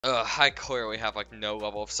I clearly have like no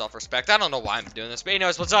level of self-respect. I don't know why I'm doing this, but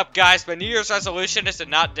anyways, what's up, guys? My New Year's resolution is to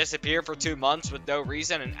not disappear for 2 months with no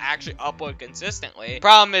reason and actually upload consistently.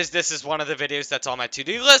 Problem is, this is one of the videos that's on my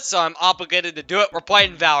to-do list, so I'm obligated to do it. We're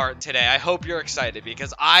playing Valorant today. I hope you're excited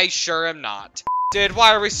because I sure am not. Dude,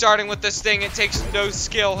 why are we starting with this thing? It takes no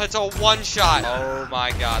skill. It's a one-shot. Oh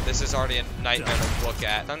my god, this is already a nightmare to look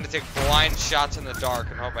at. I'm gonna take blind shots in the dark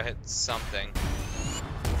and hope I hit something.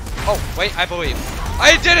 Oh, wait, I believe.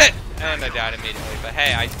 I did it! And I died immediately, but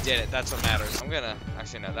hey, I did it. That's what matters. I'm gonna...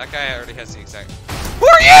 Actually, no, that guy already has the exact... Who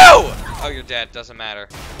are you? Oh, you're dead. Doesn't matter.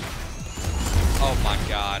 Oh my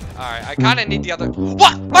god. Alright, I kinda need the other...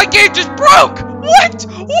 What? My game just broke! What?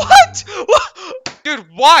 What? Dude,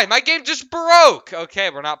 why? My game just broke!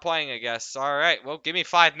 Okay, we're not playing, I guess. Alright, well, give me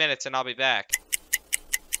 5 minutes and I'll be back.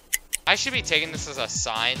 I should be taking this as a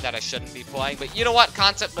sign that I shouldn't be playing, but you know what?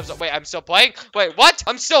 Concept lives up. Wait, I'm still playing? Wait, what?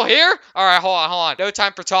 I'm still here? Alright, hold on. No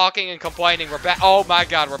time for talking and complaining. We're back. Oh my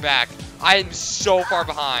god, we're back. I am so far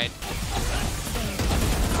behind.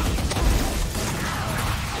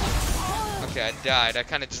 Okay, I died. I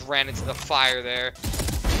kind of just ran into the fire there.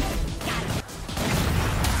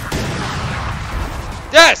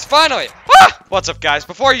 Yes, finally! Ah! What's up, guys?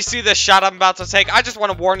 Before you see this shot I'm about to take, I just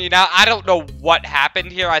want to warn you now, I don't know what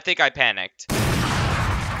happened here. I think I panicked. Oh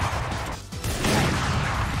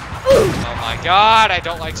my god, I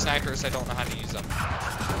don't like snipers. I don't know how to use them.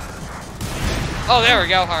 Oh, there we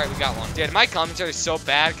go. Alright, we got one. Dude, my commentary is so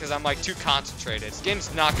bad because I'm, like, too concentrated. This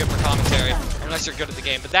game's not good for commentary unless you're good at the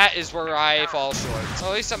game, but that is where I fall short. So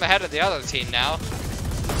at least I'm ahead of the other team now.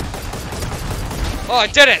 Oh, I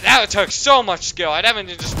did it! That took so much skill. I'd have to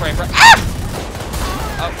just spray for. Ah!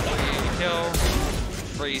 Oh, free kill.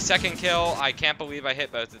 Free second kill. I can't believe I hit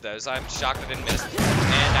both of those. I'm shocked I didn't miss.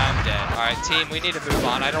 And I'm dead. Alright, team, we need to move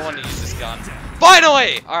on. I don't want to use this gun.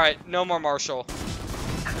 Finally! Alright, no more Marshall.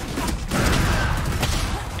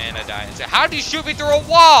 And I died. How did you shoot me through a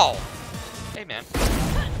wall? Hey, man.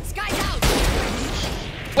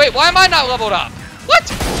 Wait, why am I not leveled up? What?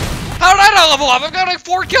 How did I not level up? I've got like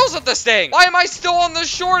 4 kills with this thing. Why am I still on the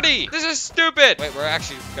shorty? This is stupid. Wait, we're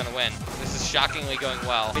actually gonna win. This is shockingly going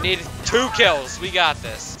well. We need 2 kills. We got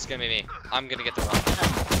this. It's gonna be me. I'm gonna get the run.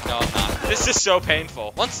 No, I'm not. This is so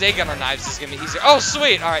painful. Once they get our knives, it's gonna be easier. Oh,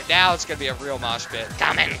 sweet. All right, now it's gonna be a real mosh pit.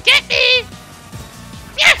 Come and get me.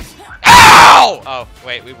 Yeah. Ow! Oh,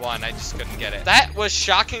 wait, we won. I just couldn't get it. That was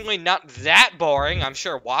shockingly not that boring. I'm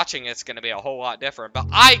sure watching it's going to be a whole lot different, but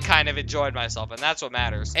I kind of enjoyed myself, and that's what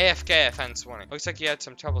matters. AFK offense warning. Looks like you had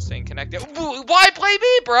some trouble staying connected. Why play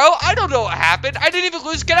me, bro? I don't know what happened. I didn't even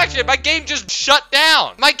lose connection. My game just shut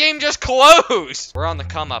down. My game just closed. We're on the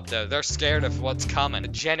come up, though. They're scared of what's coming. A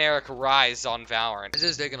generic rise on Valorant. This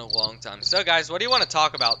is taking a long time. So, guys, what do you want to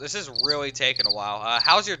talk about? This is really taking a while.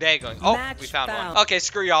 How's your day going? Oh, we found one. Okay,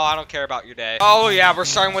 screw y'all. I don't care about your day. Oh yeah, we're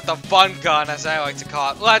starting with the fun gun, as I like to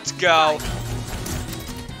call it. Let's go.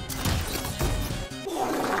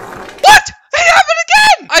 What? It happened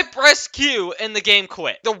again! I pressed Q and the game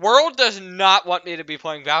quit. The world does not want me to be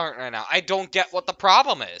playing Valorant right now. I don't get what the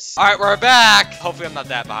problem is. All right, we're back. Hopefully I'm not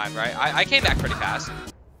that behind, right? I came back pretty fast.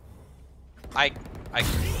 I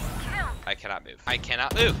cannot move. I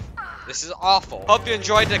cannot move. This is awful. Hope you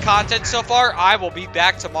enjoyed the content so far. I will be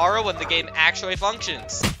back tomorrow when the game actually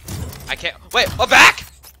functions. I can't. Wait, I'm back!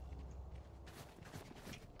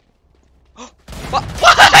 What? What?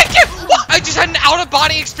 I just had an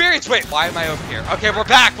out-of-body experience. Wait, why am I over here? Okay, we're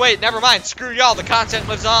back. Wait, never mind. Screw y'all. The content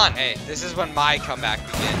lives on. Hey, this is when my comeback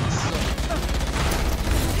begins.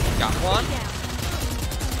 Got one.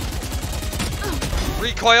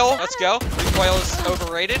 Recoil. Let's go. Recoil is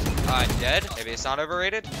overrated. I'm dead. Maybe it's not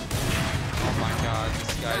overrated. Oh my god,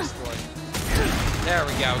 this guy's going. There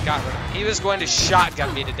we go, got rid of him. He was going to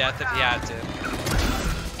shotgun me to death if he had to.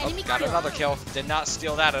 Oh, got another kill. Did not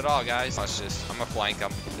steal that at all, guys. Watch this. I'm gonna flank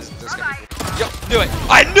him. There's gonna be... Yo, knew it!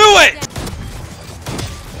 I knew it!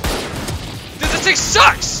 Dude, this thing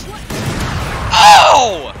sucks!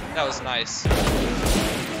 Oh! That was nice.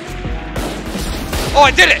 Oh,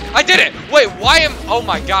 I did it! I did it! Wait, why am... Oh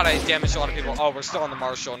my god, I damaged a lot of people. Oh, we're still on the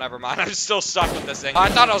Marshall. Never mind. I'm still stuck with this thing. I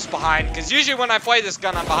thought I was behind, because usually when I play this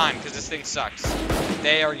gun, I'm behind, because this thing sucks.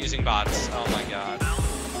 They are using bots. Oh my god.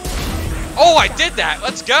 Oh, I did that!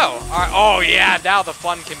 Let's go! Alright. Oh yeah, now the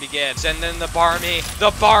fun can begin. Send in the Barmy.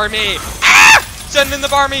 The Barmy! Ah! Send in the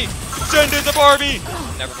Barmy! Send in the Barmy!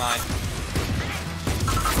 Never mind.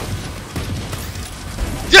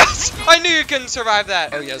 Yes! I knew you couldn't survive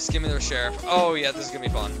that. Oh yes, give me the sheriff. Oh yeah, this is gonna be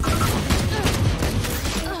fun.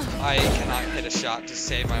 I cannot hit a shot to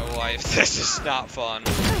save my life. This is not fun.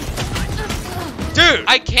 Dude,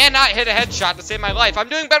 I cannot hit a headshot to save my life. I'm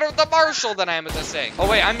doing better with the Marshall than I am with this thing. Oh,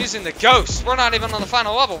 wait, I'm using the Ghost. We're not even on the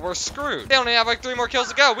final level. We're screwed. They only have like 3 more kills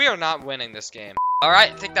to go. We are not winning this game.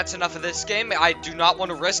 Alright, I think that's enough of this game. I do not want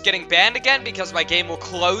to risk getting banned again because my game will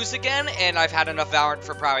close again, and I've had enough Valorant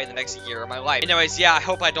for probably the next year of my life. Anyways, yeah, I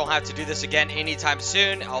hope I don't have to do this again anytime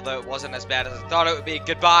soon, although it wasn't as bad as I thought it would be.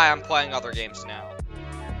 Goodbye, I'm playing other games now.